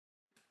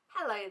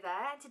Hello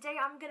there, today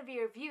I'm going to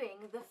be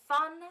reviewing the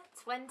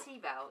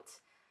Fun-H2O-Belt.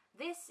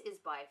 This is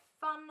by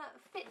Fun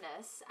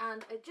Fitness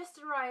and it just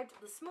arrived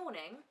this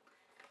morning,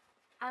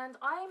 and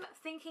I'm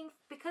thinking,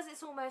 because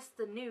it's almost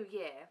the new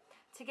year,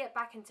 to get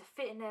back into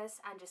fitness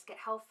and just get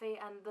healthy.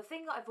 And the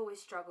thing that I've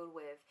always struggled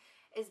with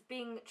is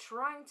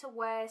trying to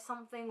wear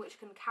something which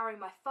can carry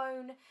my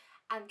phone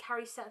and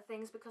carry certain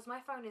things, because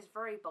my phone is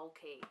very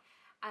bulky.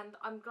 And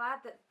I'm glad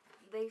that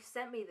they've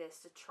sent me this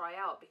to try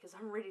out because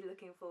I'm really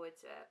looking forward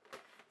to it.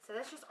 So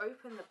let's just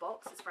open the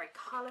box. It's very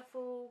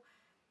colourful.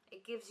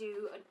 It gives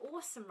you an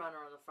awesome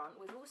runner on the front.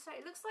 With also,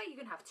 it looks like you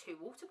can have 2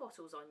 water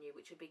bottles on you,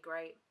 which would be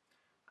great.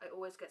 I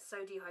always get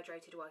so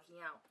dehydrated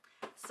working out.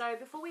 So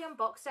before we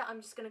unbox it,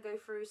 I'm just going to go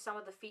through some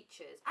of the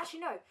features.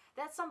 Actually no,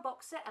 let's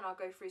unbox it and I'll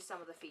go through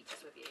some of the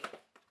features with you.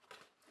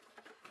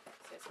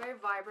 So it's very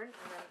vibrant,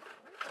 and then,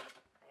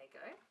 there you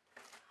go.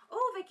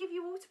 Oh, they give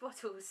you water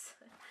bottles.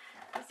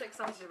 I'm so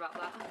excited about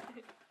that.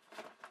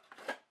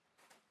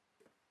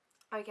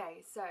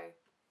 Okay,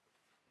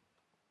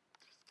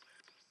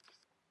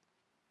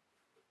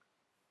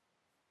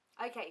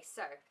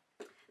 so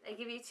they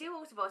give you 2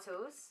 water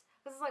bottles.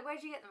 Because it's like,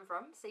 where'd you get them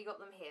from? So you got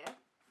them here.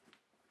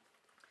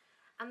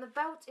 And the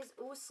belt is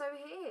also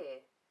here,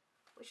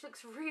 which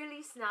looks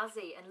really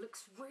snazzy and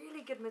looks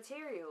really good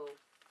material.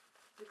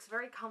 Looks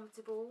very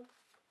comfortable.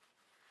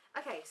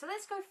 Okay, so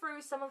let's go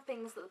through some of the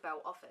things that the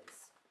belt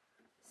offers.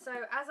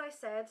 So as I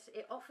said,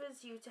 it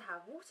offers you to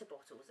have water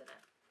bottles in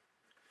it.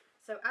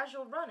 So as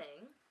you're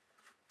running,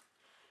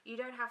 you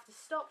don't have to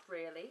stop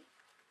really.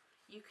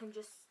 You can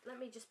just, let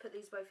me just put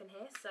these both in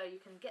here so you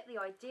can get the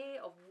idea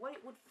of what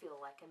it would feel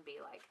like and be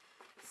like.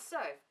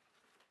 So,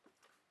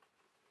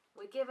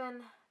 we're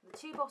given the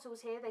 2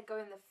 bottles here. They go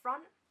in the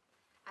front,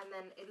 and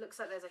then it looks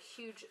like there's a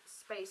huge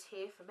space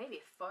here for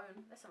maybe a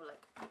phone. Let's have a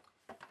look.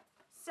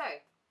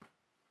 So,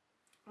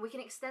 we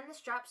can extend the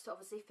straps to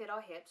obviously fit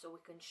our hips, or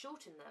we can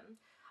shorten them.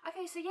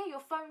 Okay, so yeah,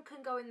 your phone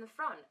can go in the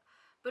front,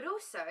 but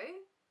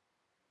also,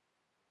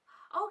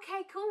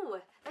 okay, cool.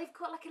 They've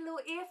got like a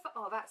little earphone.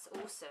 Oh, that's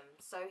awesome.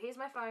 So here's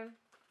my phone.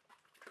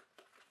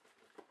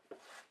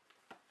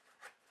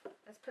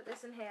 Let's put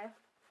this in here.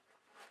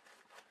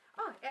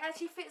 Oh, it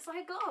actually fits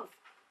like a glove.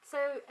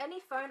 So any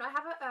phone, I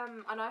have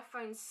an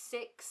iPhone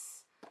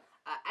 6S,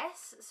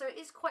 so it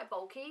is quite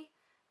bulky.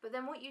 But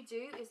then what you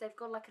do is they've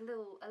got like a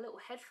little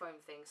headphone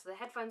thing. So the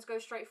headphones go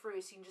straight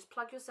through, so you can just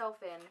plug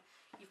yourself in.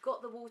 You've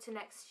got the water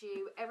next to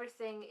you.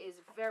 Everything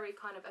is very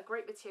kind of a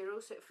great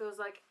material, so it feels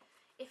like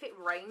if it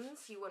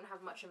rains, you won't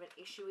have much of an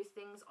issue with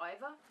things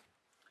either.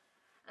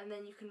 And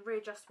then you can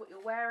readjust what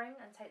you're wearing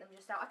and take them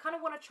just out. I kind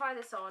of want to try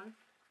this on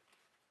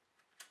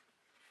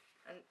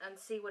and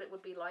see what it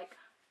would be like,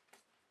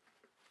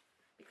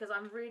 because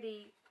I'm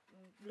really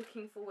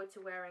looking forward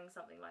to wearing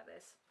something like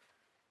this.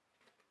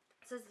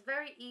 So it's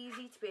very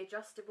easy to be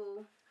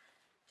adjustable.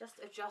 Just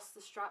adjust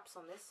the straps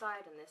on this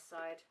side and this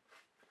side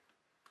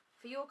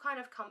for your kind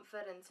of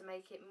comfort, and to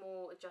make it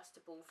more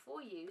adjustable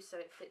for you so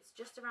it fits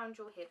just around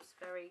your hips,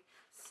 very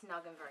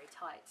snug and very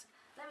tight.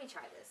 Let me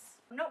try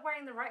this. I'm not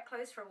wearing the right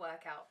clothes for a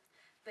workout,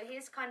 but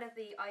here's kind of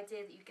the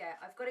idea that you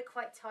get. I've got it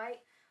quite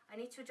tight. I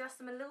need to adjust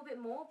them a little bit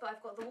more, but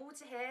I've got the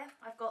water here.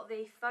 I've got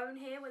the phone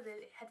here where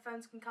the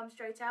headphones can come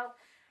straight out.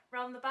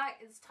 Round the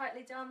back, it's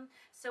tightly done.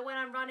 So when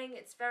I'm running,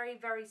 it's very,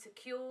 very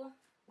secure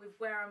with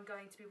where I'm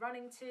going to be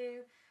running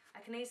to. I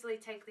can easily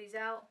take these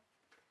out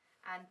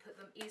and put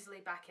them easily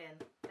back in.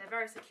 They're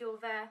very secure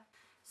there.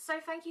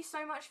 So thank you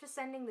so much for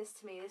sending this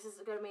to me. This is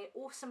going to be an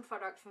awesome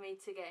product for me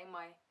to getting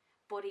my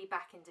body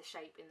back into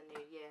shape in the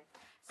new year.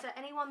 So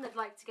anyone that'd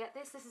like to get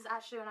this is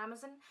actually on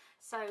Amazon.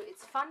 So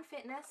it's Fun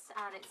Fitness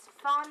and it's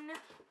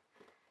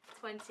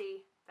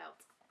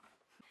Fun-H2O-Belt.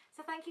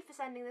 So thank you for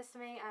sending this to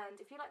me, and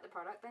if you like the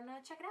product, then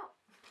check it out.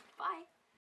 Bye!